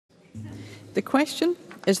The question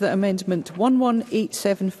is that Amendment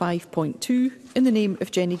 11875.2 in the name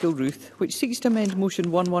of Jenny Gilruth, which seeks to amend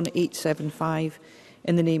Motion 11875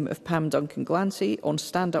 in the name of Pam Duncan-Glancy on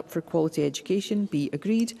Stand Up for Quality Education, be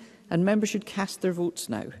agreed, and members should cast their votes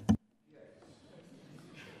now.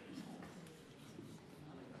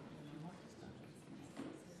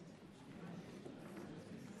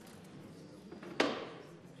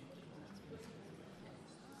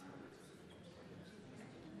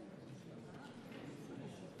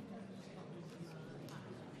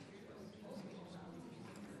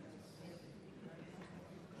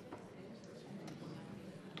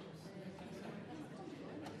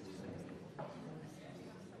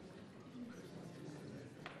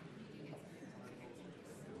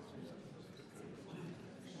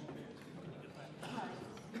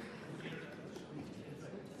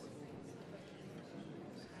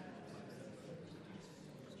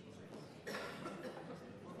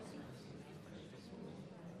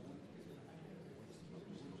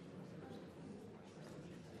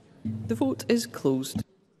 The vote is closed.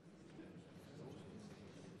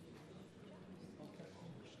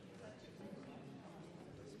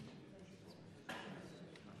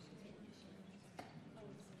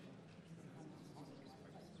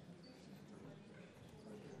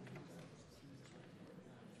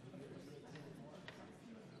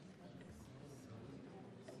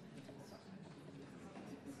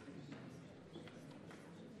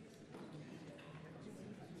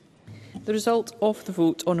 The result of the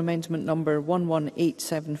vote on amendment number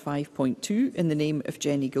 11875.2 in the name of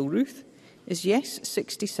Jenny Gilruth is yes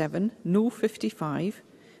 67, no 55.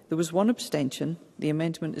 There was one abstention. The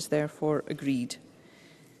amendment is therefore agreed.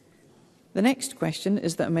 The next question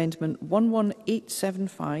is that amendment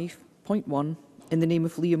 11875.1 in the name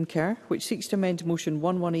of Liam Kerr, which seeks to amend motion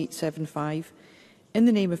 11875 in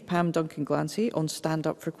the name of Pam Duncan-Glancy on Stand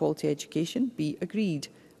Up for Quality Education, be agreed.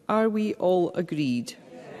 Are we all agreed?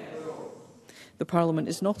 The Parliament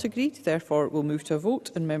is not agreed, therefore it will move to a vote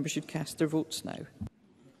and members should cast their votes now.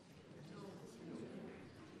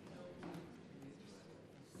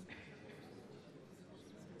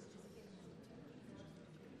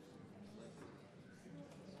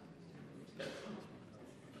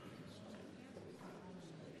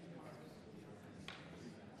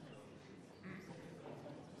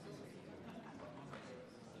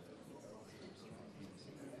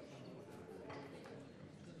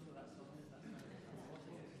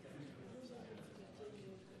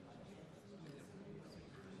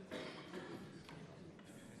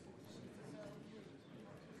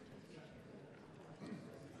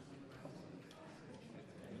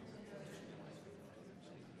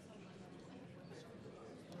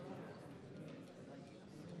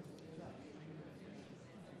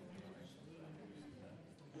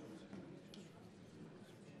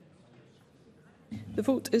 The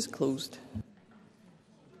vote is closed.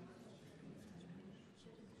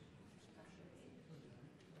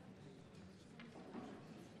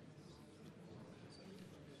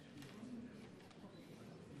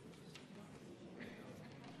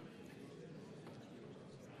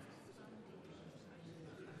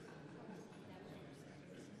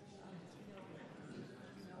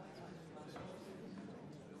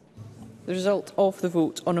 The result of the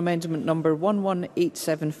vote on amendment number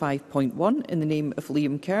 11875.1 in the name of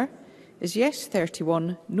Liam Kerr is yes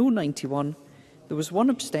 31, no 91. There was one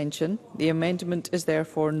abstention. The amendment is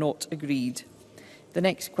therefore not agreed. The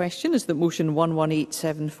next question is that motion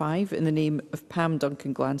 11875 in the name of Pam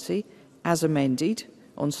Duncan-Glancy, as amended,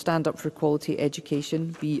 on Stand Up for Quality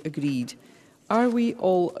Education, be agreed. Are we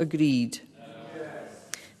all agreed? Yes.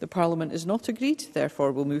 The Parliament is not agreed,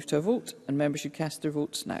 therefore we'll move to a vote and members should cast their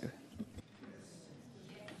votes now.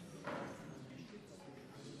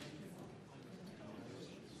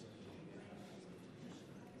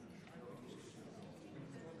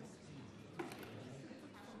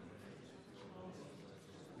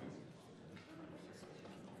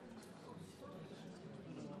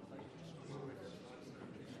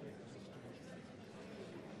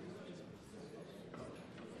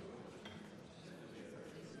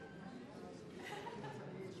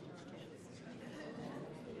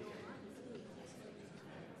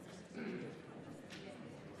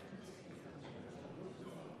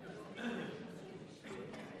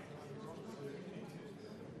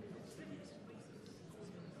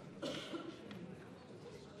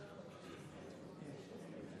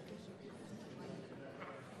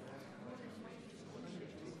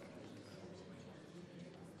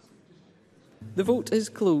 The vote is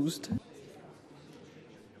closed.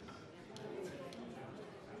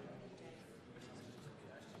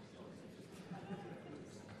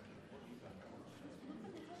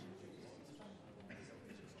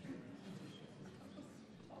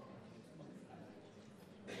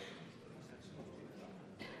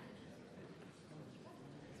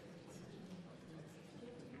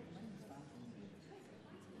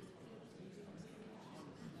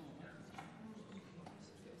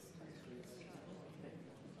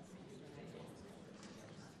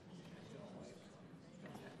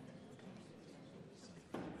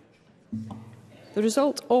 The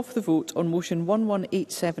result of the vote on motion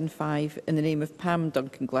 11875 in the name of Pam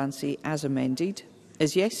Duncan Glancy as amended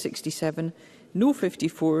is yes 67, no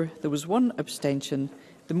 54. There was one abstention.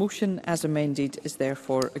 The motion as amended is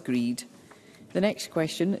therefore agreed. The next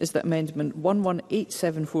question is that amendment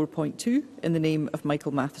 11874.2 in the name of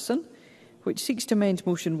Michael Matheson, which seeks to amend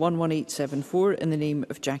motion 11874 in the name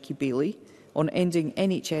of Jackie Bailey on ending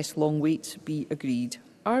NHS long waits, be agreed.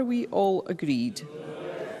 Are we all agreed?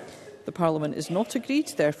 The Parliament is not agreed,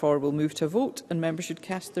 therefore we'll move to a vote, and members should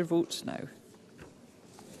cast their votes now.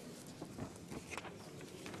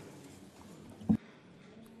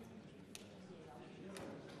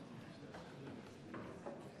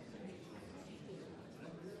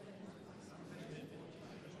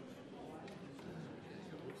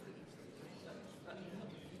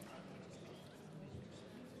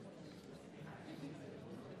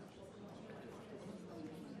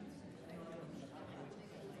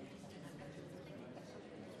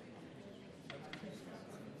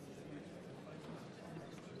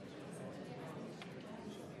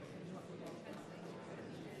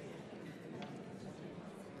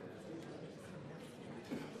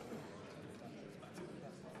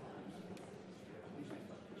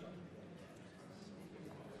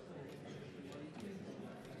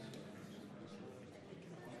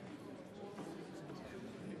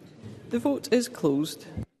 The vote is closed.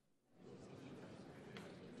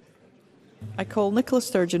 I call Nicola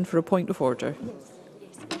Sturgeon for a point of order.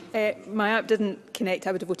 My app didn't connect.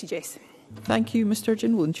 I would have voted yes. Thank you, Ms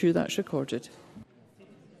Sturgeon. We'll ensure that's recorded.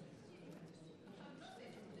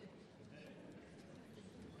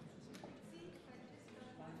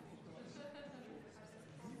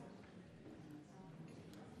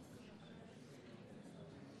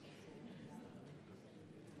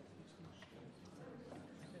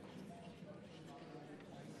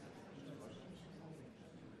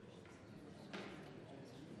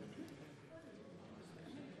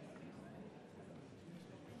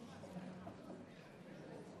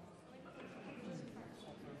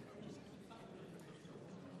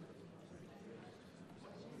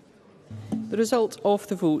 The result of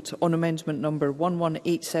the vote on amendment number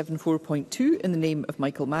 11874.2 in the name of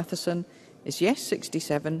Michael Matheson is yes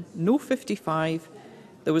 67, no 55.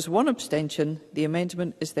 There was one abstention. The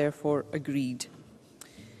amendment is therefore agreed.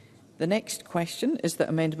 The next question is that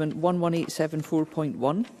amendment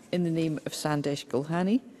 11874.1 in the name of Sandesh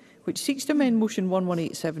Gulhani, which seeks to amend motion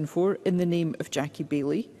 11874 in the name of Jackie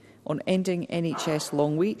Bailey on ending NHS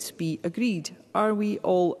long waits, be agreed. Are we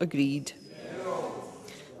all agreed?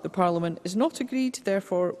 The Parliament is not agreed,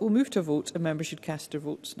 therefore we'll move to a vote, and members should cast their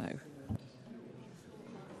votes now.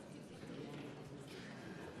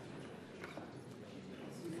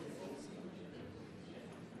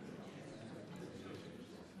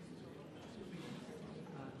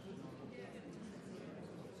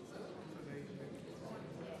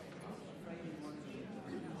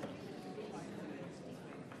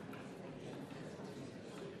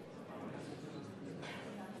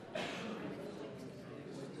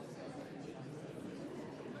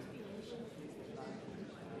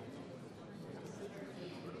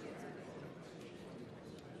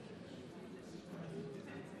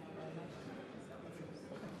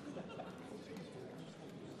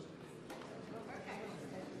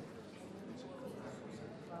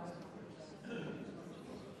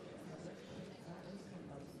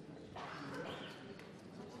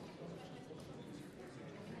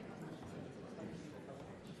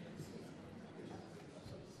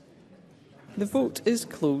 The vote is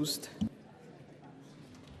closed.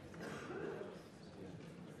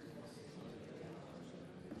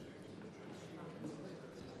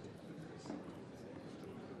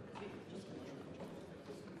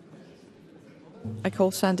 I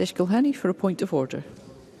call Sandesh Gulhani for a point of order.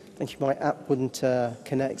 Thank you. My app wouldn't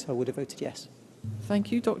connect. I would have voted yes.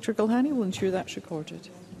 Thank you, Dr Gulhani. We'll ensure that's recorded.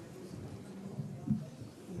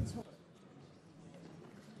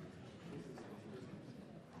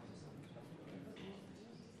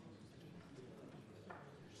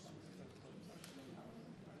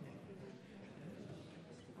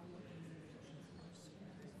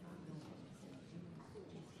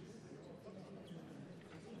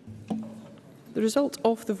 The result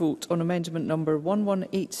of the vote on amendment number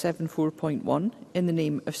 11874.1 in the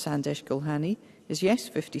name of Sandesh Gulhani is yes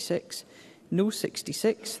 56, no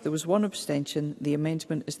 66. There was one abstention. The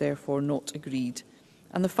amendment is therefore not agreed.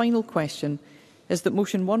 And the final question is that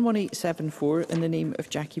motion 11874 in the name of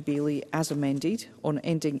Jackie Bailey as amended on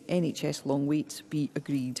ending NHS long waits be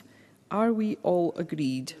agreed. Are we all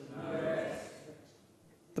agreed? Yes.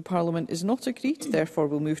 The Parliament is not agreed. Therefore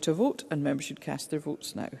we'll move to a vote, and members should cast their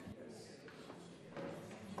votes now.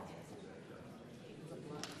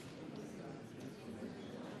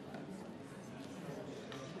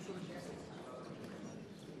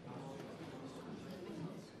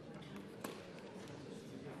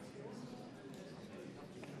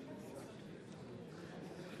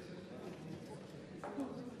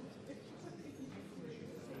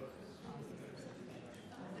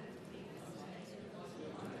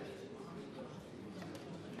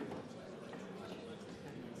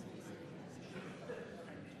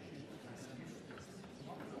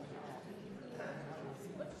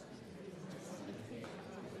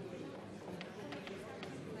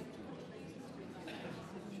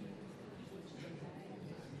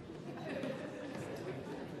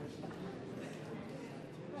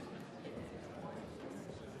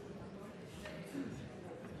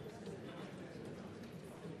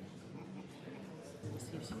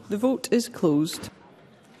 The vote is closed.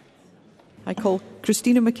 I call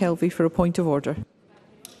Christina McKelvey for a point of order.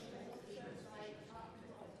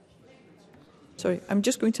 Sorry, I'm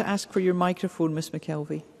just going to ask for your microphone, Ms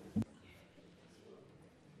McKelvey.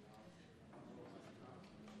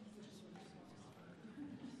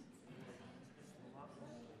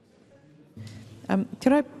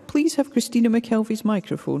 Can I please have Christina McKelvey's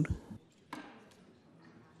microphone?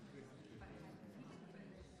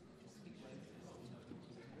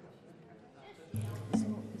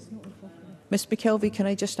 Ms McKelvey, can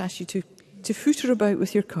I just ask you to footer about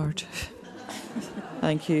with your card?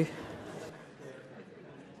 Thank you.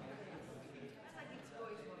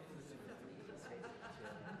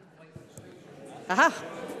 Aha!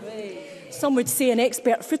 Some would say an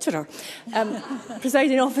expert footerer.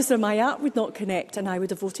 Presiding officer, my app would not connect and I would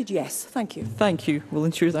have voted yes. Thank you. Thank you. We'll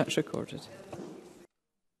ensure that's recorded.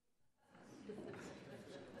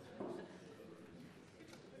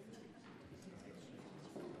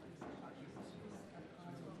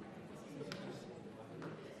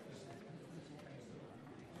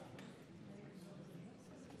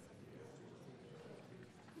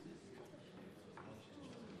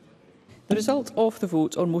 The result of the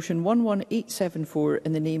vote on motion 11874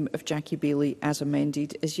 in the name of Jackie Baillie as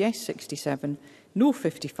amended is yes 67, no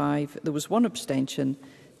 55. There was one abstention.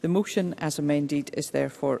 The motion as amended is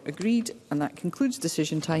therefore agreed, and that concludes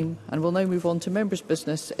decision time. And we'll now move on to members'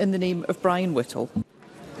 business in the name of Brian Whittle.